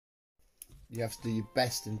You have to do your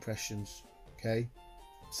best impressions, okay?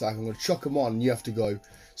 So I'm going to chuck them on and you have to go.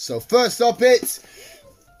 So first up it's...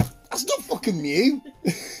 That's not fucking Mew.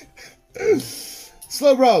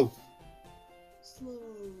 Slow bro. Slow.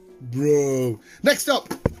 Bro. Next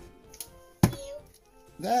up.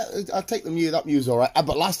 I'll take the Mew. That Mew's alright.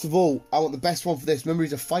 But last of all, I want the best one for this. Remember,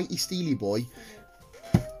 he's a fighty, steely boy.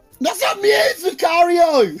 That's not Mew, it's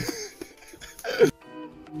Lucario!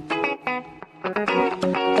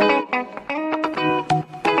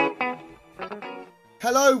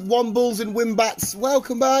 Hello, Wombles and Wimbats.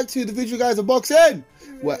 Welcome back to the Visual Guyz unboxing.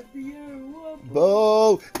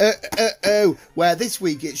 Where this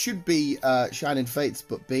week it should be Shining Fates,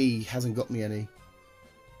 but B hasn't got me any.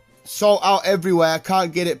 Sold out everywhere.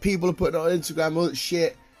 Can't get it. People are putting it on Instagram. All that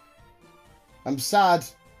shit. I'm sad.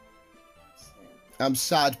 I'm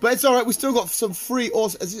sad, but it's alright. We still got some free.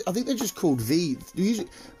 Also, I think they're just called V. Usually,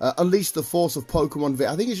 Unleash the Force of Pokemon V.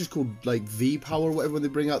 I think it's just called like V Power or whatever when they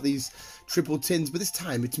bring out these triple tins. But this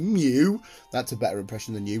time it's Mew. That's a better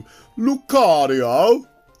impression than you. Lucario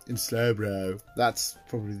and Slowbro. That's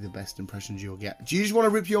probably the best impressions you'll get. Do you just want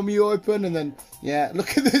to rip your Mew open and then yeah?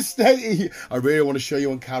 Look at this state. I really want to show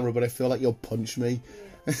you on camera, but I feel like you'll punch me.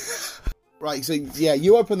 Yeah. Right, so yeah,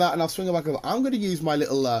 you open that and I'll swing it back over. I'm going to use my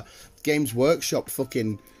little Games Workshop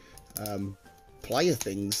fucking player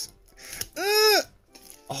things. Oh,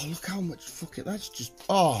 look how much fucking... That's just...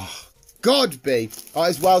 Oh, God, B. Oh,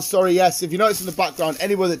 as well, sorry, yes. If you notice in the background,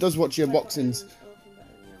 anyone that does watch the unboxings...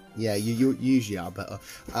 Yeah, you usually are better.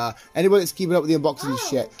 Anyone that's keeping up with the unboxing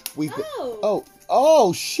shit, we've been...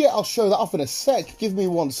 Oh, shit, I'll show that off in a sec. Give me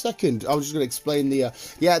 1 second. I was just going to explain the...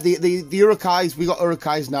 yeah, the Urukais. We got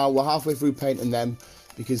Urukais now. We're halfway through painting them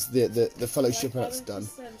because the fellowship that's done.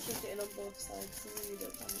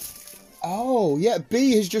 Oh, yeah,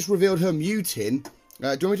 B has just revealed her mutin. Do you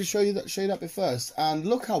want me to show you that bit first? And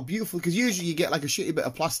look how beautiful, because usually you get like a shitty bit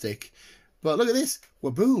of plastic. But look at this.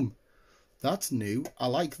 Well, boom. That's new. I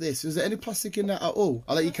like this. Is there any plastic in that at all?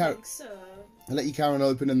 I'll let you carry... I'll let you carry on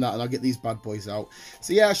opening that and I'll get these bad boys out.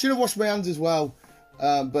 So yeah, I should have washed my hands as well.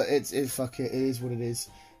 But fuck it. It is what it is.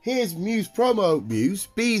 Here's Mew's promo.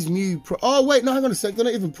 B's Mew pro... Oh, wait. No, hang on a sec. They're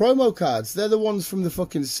not even promo cards. They're the ones from the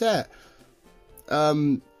fucking set.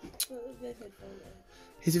 Is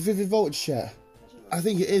it Vivid Voltage set? I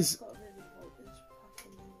think it is.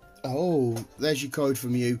 Oh, there's your code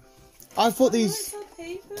from you. I thought these...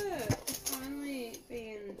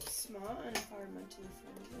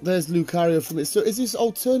 There's Lucario from it. So is this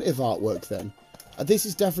alternative artwork then? This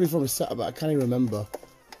is definitely from a set, but I can't even remember.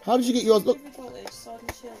 How did you get yours? Look.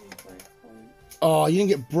 Oh, you didn't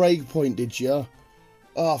get Breakpoint, did you?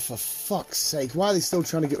 Oh, for fuck's sake. Why are they still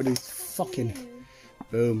trying to get rid of these fucking...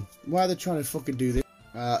 Boom. Why are they trying to fucking do this?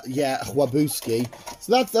 Yeah, Wabuski.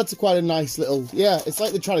 So that's quite a nice little... Yeah, it's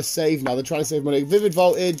like they're trying to save now. They're trying to save money. Vivid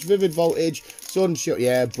Voltage, Sword and Shield.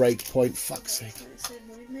 Yeah, Breakpoint. Fuck's sake.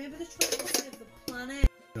 Maybe they're trying to save the planet.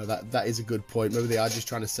 No, that is a good point. Maybe they are just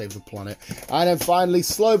trying to save the planet. And then finally,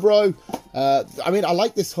 Slowbro. I mean, I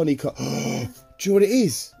like this honeycomb. Do you know what it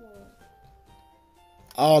is?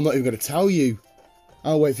 Oh, I'm not even going to tell you.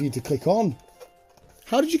 I'll wait for you to click on.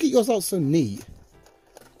 How did you get yours out so neat?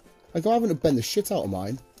 Like, I haven't bent the shit out of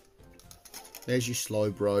mine. There's your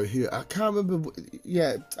Slowbro. Here, I can't remember.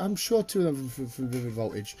 Yeah, I'm sure two of them from Vivid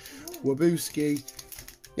Voltage. Wabuski.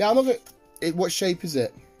 Yeah, I'm not going to... What shape is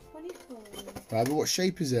it? Right, but what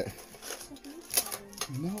shape is it?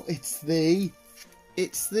 No, it's the...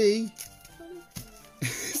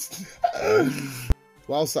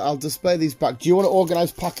 Well, so I'll display these back. Do you want to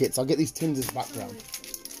organise packets? I'll get these tins as background.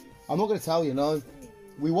 I'm not going to tell you, no.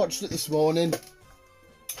 We watched it this morning.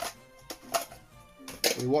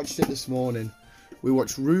 We watched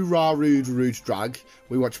Rude's Drag.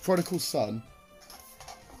 We watched Prodigal Son.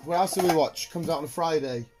 What else did we watch? Comes out on a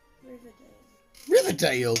Friday.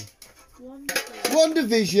 Riverdale.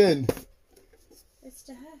 WandaVision.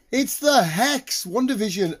 It's the Hex.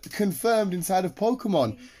 WandaVision confirmed inside of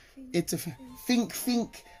Pokemon. It's a think.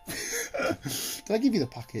 Did I give you the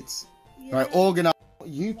packets? Yeah. Right, organize.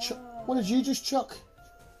 What did you just chuck?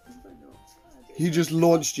 You just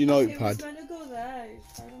launched your notepad.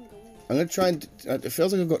 I'm gonna try and... It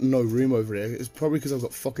feels like I've got no room over here. It's probably because I've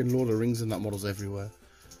got fucking Lord of the Rings and that models everywhere.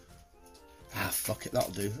 Ah, fuck it,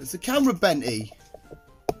 that'll do. It's the camera, Benty.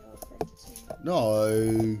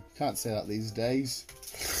 No, can't say that these days.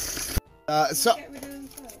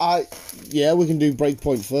 Yeah, we can do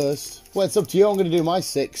Breakpoint first. Well, it's up to you. I'm going to do my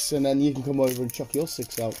 6, and then you can come over and chuck your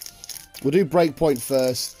 6 out. We'll do Breakpoint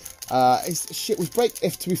first.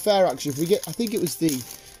 If to be fair, actually, if we get, I think it was the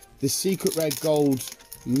secret red gold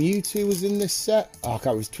Mewtwo was in this set. Oh, I can't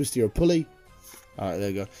remember, Twisty or Pulley. Alright, there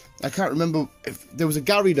you go. I can't remember if there was a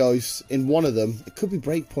Gyarados in one of them. It could be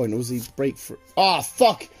Breakpoint, or was he Break for... Oh,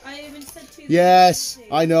 fuck! I even said 2. Yes,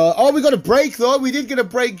 I know. Oh, we got a break, though. We did get a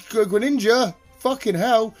break, Greninja. Fucking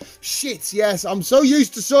hell. Shit, yes. I'm so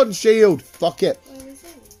used to Sword and Shield. Fuck it. Where is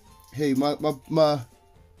he? Hey,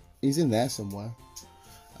 he's in there somewhere.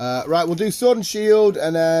 Right, we'll do Sword and Shield,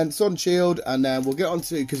 and then we'll get on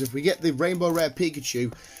to, because if we get the Rainbow Rare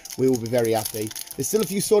Pikachu, we will be very happy. There's still a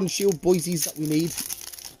few Sword and Shield boysies that we need.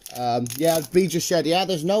 Yeah, B just said, yeah,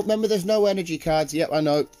 there's no energy cards. Yep, I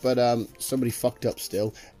know, but somebody fucked up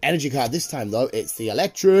still. Energy card this time, though, it's the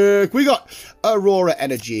electric. We got Aurora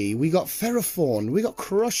Energy. We got Ferrothorn. We got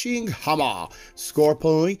Crushing Hammer.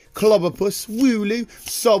 Scorpio, Clobberpuss, Wooloo,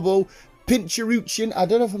 Sobble, Pincharuchin. I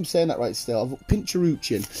don't know if I'm saying that right still.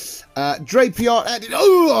 Pincharuchin. Drapion.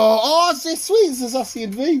 Oh, it's so sweet. It's a Zacian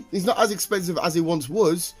V. He's not as expensive as he once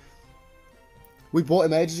was. We bought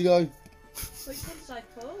him ages ago. Which one did I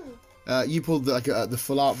pull? You pulled the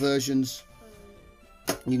full art versions.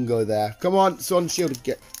 You can go there. Come on, Sword and Shield.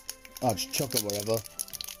 Get. Oh, just chuck it wherever.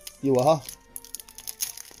 You are.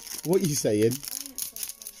 What are you saying?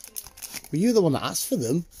 Were you the one that asked for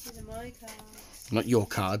them? These are my cards. Not your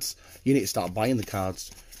cards. You need to start buying the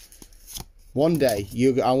cards. One day,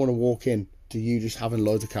 I want to walk in to you just having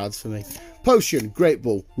loads of cards for me. Potion, Great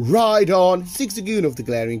Ball, Rhydon, Zigzagoon of the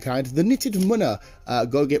Glaring kind, the Knitted Munna,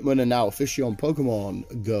 go get Munna now, officially on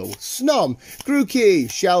Pokemon Go. Snom, Grookey,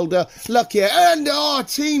 Shelder, Lucky, and our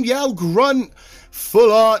Team Yell Grunt,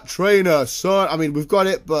 Full Art Trainer. Son, I mean, we've got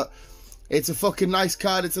it, but it's a fucking nice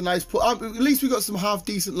card. It's a nice at least we got some half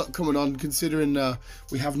decent luck coming on, considering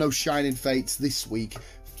we have no Shining Fates this week.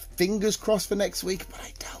 Fingers crossed for next week, but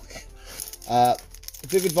I doubt it.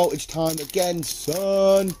 Vivid Voltage time again,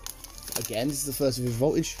 son. Again, this is the first Vivid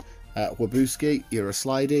Voltage. Wabuski, you're a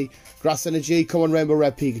Slidey. Grass Energy, come on, Rainbow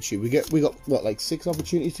Red Pikachu. We got what, like 6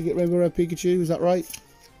 opportunities to get Rainbow Red Pikachu? Is that right?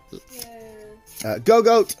 Yeah.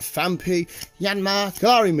 Gogoat, Fampi, Yanma,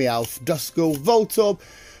 Galari Meowth, Duskull, Voltorb,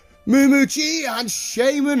 Mumuchi, and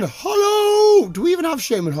Shaman Hollow. Do we even have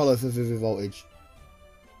Shaman Hollow for Vivid Voltage?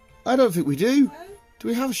 I don't think we do. No? Do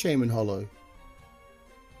we have Shaman Hollow?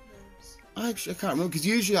 I can't remember, because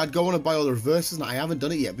usually I'd go on and buy all the reverses, and I haven't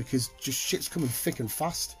done it yet because just shit's coming thick and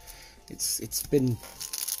fast. It's been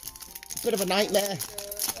a bit of a nightmare.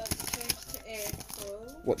 That's changed to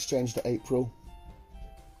April. What's changed to April?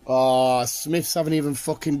 Oh, Smiths haven't even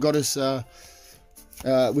fucking got us.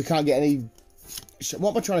 We can't get any.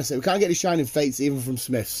 What am I trying to say? We can't get any Shining Fates even from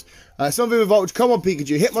Smiths. Something with Voltage. Come on,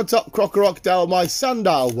 Pikachu. Hitmontop, Crocorock, Dalmai,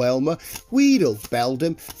 Sandile, Welmer, Weedle,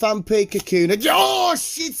 Beldum, Fampi, Kakuna. Oh,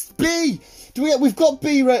 shit, B. We've got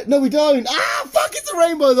B right. No, we don't. Ah, fuck, it's a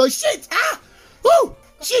rainbow, though. Shit. Ah. Woo.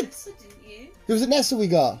 Shit. Nessa, didn't you? It was a Nessa we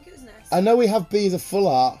got. I think it was Nessa. I know we have B as a full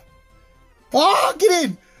art. Oh, get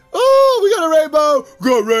in. Oh, we got a rainbow.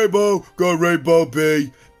 Got rainbow. Got rainbow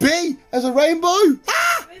B. B as a rainbow.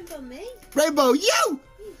 Ah. Rainbow me. Rainbow, you!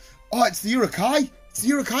 Oh, it's the Urukai. It's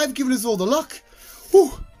the Urukai have given us all the luck. Whew.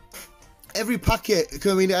 Every packet,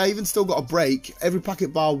 I mean, I even still got a break. Every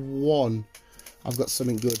packet bar 1, I've got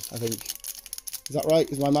something good, I think. Is that right?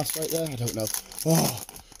 Is my maths right there? I don't know. Oh,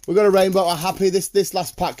 we've got a rainbow. I'm happy. This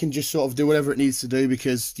last pack can just sort of do whatever it needs to do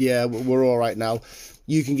because, yeah, we're all right now.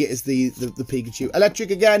 You can get us the Pikachu.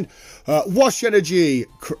 Electric again. Wash Energy.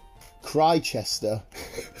 Crychester.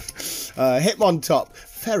 Hitmontop.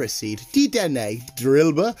 Ferroseed, Dedenne,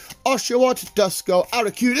 Drillbur, Oshawott, Dusko,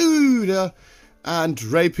 Arrokuda, and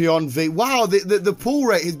Drapion V. Wow, the pull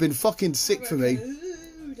rate has been fucking sick for me.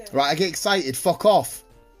 Right, I get excited. Fuck off.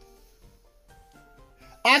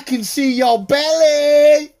 I can see your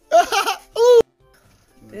belly.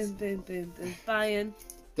 Boom, boom, boom, boom. Buying.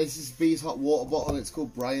 This is B's hot water bottle. It's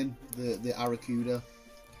called Brian, the Arrokuda.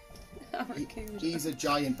 He's a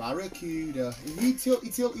giant barracuda. He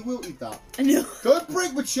wilted that. I know. Don't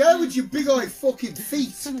break my chair with your big old fucking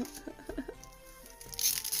feet.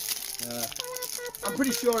 I'm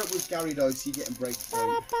pretty sure it was Gyarados. You getting break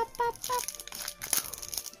through.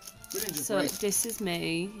 So break. This is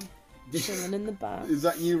me chilling in the bath. Is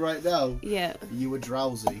that you right now? Yeah. You were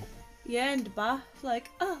drowsy. Yeah, in the bath, like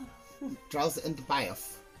Drowsy in the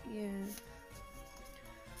bath. Yeah.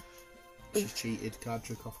 She's cheated, card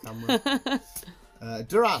trick off camera.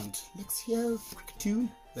 Durant, Lexio, Cricketoon,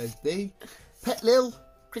 there's B. Pet Lil,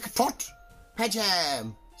 Cricketot,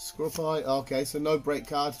 Pejam, Scruffy, okay, so no break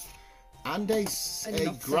card. And a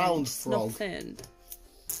ground frog.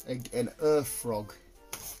 An earth frog.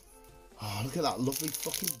 Oh, look at that lovely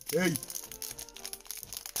fucking day.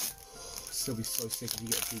 Still be so sick if you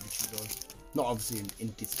get a Pikachu though. Not obviously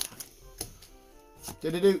in this pack.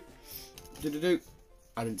 Do-do-do. Do-do-do.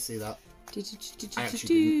 I didn't see that.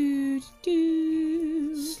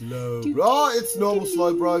 Slow. Right, it's normal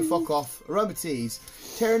slow, bro. Fuck off. Aromatize.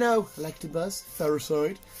 Terrano, Electabuzz,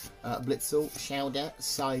 Ferrozoid, Blitzel, Shouder,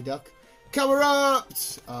 Psyduck,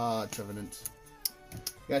 Camerupt! Trevenant.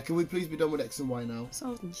 Yeah, can we please be done with X and Y now?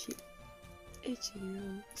 Sword and shit. Itchy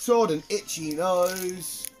nose. Sword and itchy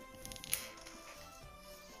nose.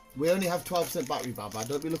 We only have 12% battery, Baba.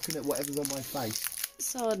 Don't be looking at whatever's on my face.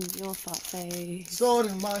 Sword in your fat face. Sword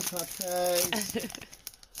in my fat face.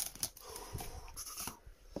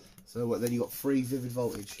 So what, then you got 3 vivid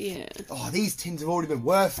voltage? Yeah. Oh, these tins have already been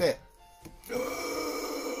worth it.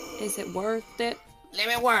 Is it worth it? Let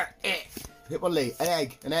me work it. Hit one lead. An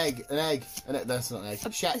egg. That's not an egg.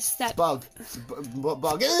 Step. Bug.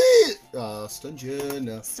 Bug.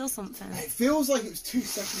 Stungeon. Still something. It feels like it was 2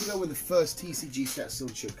 seconds ago when the first TCG set still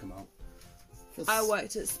should come out. I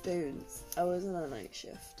worked at Spoons. I was on a night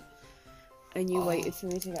shift. And you waited for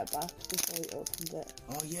me to get back before you opened it.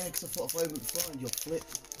 Oh yeah, because I thought if I opened the front, you'll flip.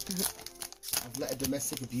 I've let a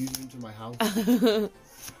domestic abuser into my house.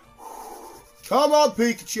 Come on,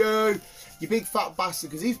 Pikachu! You big fat bastard,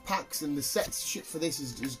 because these packs and the sets shit for this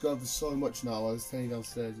is going for so much now. I was telling you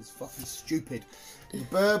downstairs, it's fucking stupid. There's a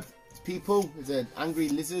burb, there's people, there's an angry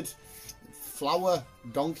lizard, flower,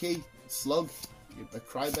 donkey, slug, a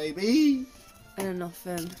crybaby. And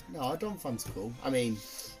nothing. No, Donphan's cool. I mean,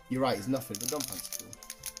 you're right, it's nothing, but Donphan's cool.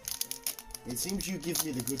 It seems you give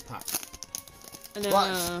me the good pack.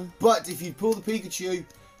 But if you pull the Pikachu, it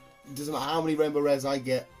doesn't matter how many Rainbow Rares I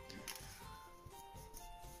get,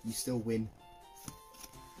 you still win.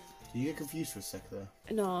 Did you get confused for a sec there?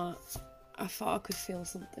 No, I thought I could feel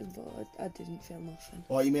something, but I didn't feel nothing.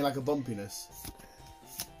 Oh, you mean like a bumpiness?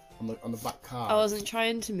 On the back card? I wasn't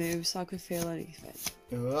trying to move so I could feel anything.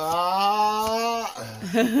 Oh,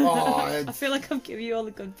 I feel like I'm giving you all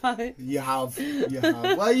the good parts. You have.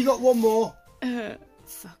 Well, you got one more.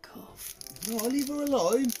 Fuck off. No, leave her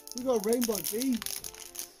alone. We got a Rainbow Bee.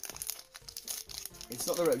 It's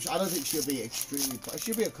not the right. I don't think she'll be extremely.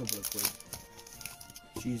 She'll be a couple of quid.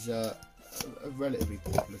 She's a relatively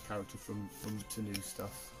popular character from to new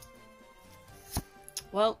stuff.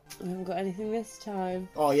 Well, we haven't got anything this time.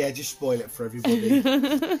 Oh yeah, just spoil it for everybody.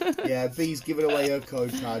 Yeah, Bee's giving away her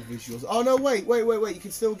code card visuals. Oh no, wait! You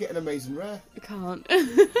can still get an amazing rare. I can't.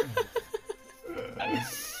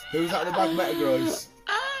 Who's at the back, Metagross?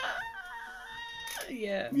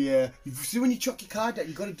 Yeah. Yeah. You see when you chuck your card down,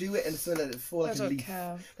 you got to do it and so let it fall like a leaf,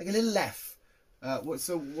 like a little leaf. What's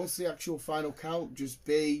the actual final count? Just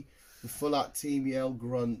B, the full art team, Yell,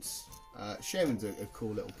 Grunts. Shaman's a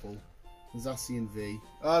cool little pull. Zacian V.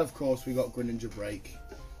 And of course we got Greninja Break.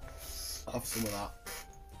 I'll have some of that.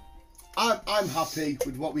 I'm happy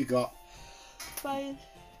with what we got. Fine.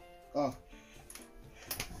 Oh.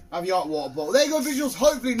 Have your hot water bottle. There you go, visuals.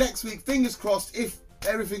 Hopefully next week, fingers crossed, if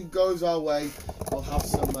everything goes our way, we'll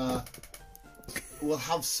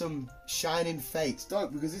have some shining fates.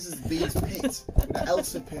 Don't, because this is Bee's pit with an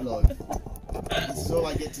Elsa pillow. This is all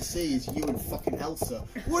I get to see is you and fucking Elsa.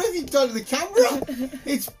 What have you done to the camera?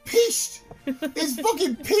 It's pished. It's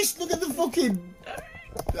fucking pished. Look at the fucking.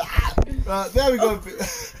 There we go.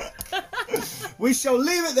 We shall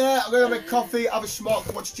leave it there. I'm going to make coffee, have a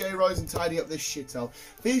schmuck, watch J-Rose and tidy up this shithole.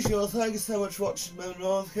 Visual, thank you so much for watching.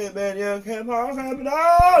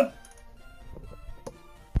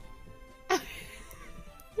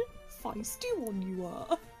 Feisty one you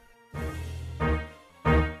are.